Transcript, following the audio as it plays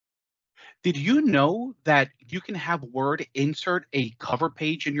Did you know that you can have Word insert a cover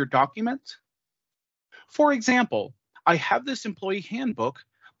page in your document? For example, I have this employee handbook,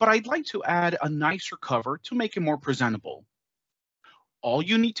 but I'd like to add a nicer cover to make it more presentable. All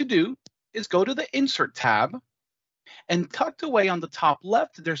you need to do is go to the Insert tab, and tucked away on the top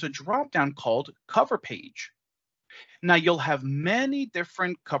left, there's a drop down called Cover Page. Now you'll have many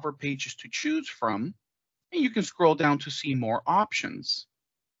different cover pages to choose from, and you can scroll down to see more options.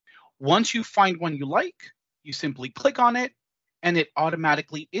 Once you find one you like, you simply click on it, and it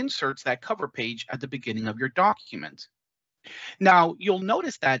automatically inserts that cover page at the beginning of your document. Now, you'll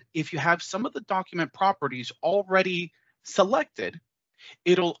notice that if you have some of the document properties already selected,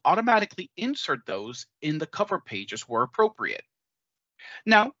 it'll automatically insert those in the cover pages where appropriate.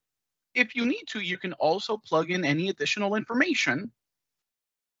 Now, if you need to, you can also plug in any additional information,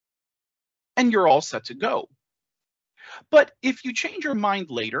 and you're all set to go. But if you change your mind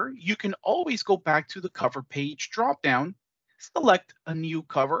later, you can always go back to the cover page dropdown, select a new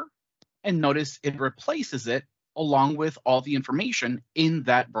cover, and notice it replaces it along with all the information in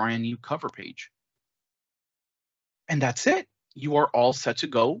that brand new cover page. And that's it. You are all set to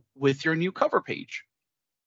go with your new cover page.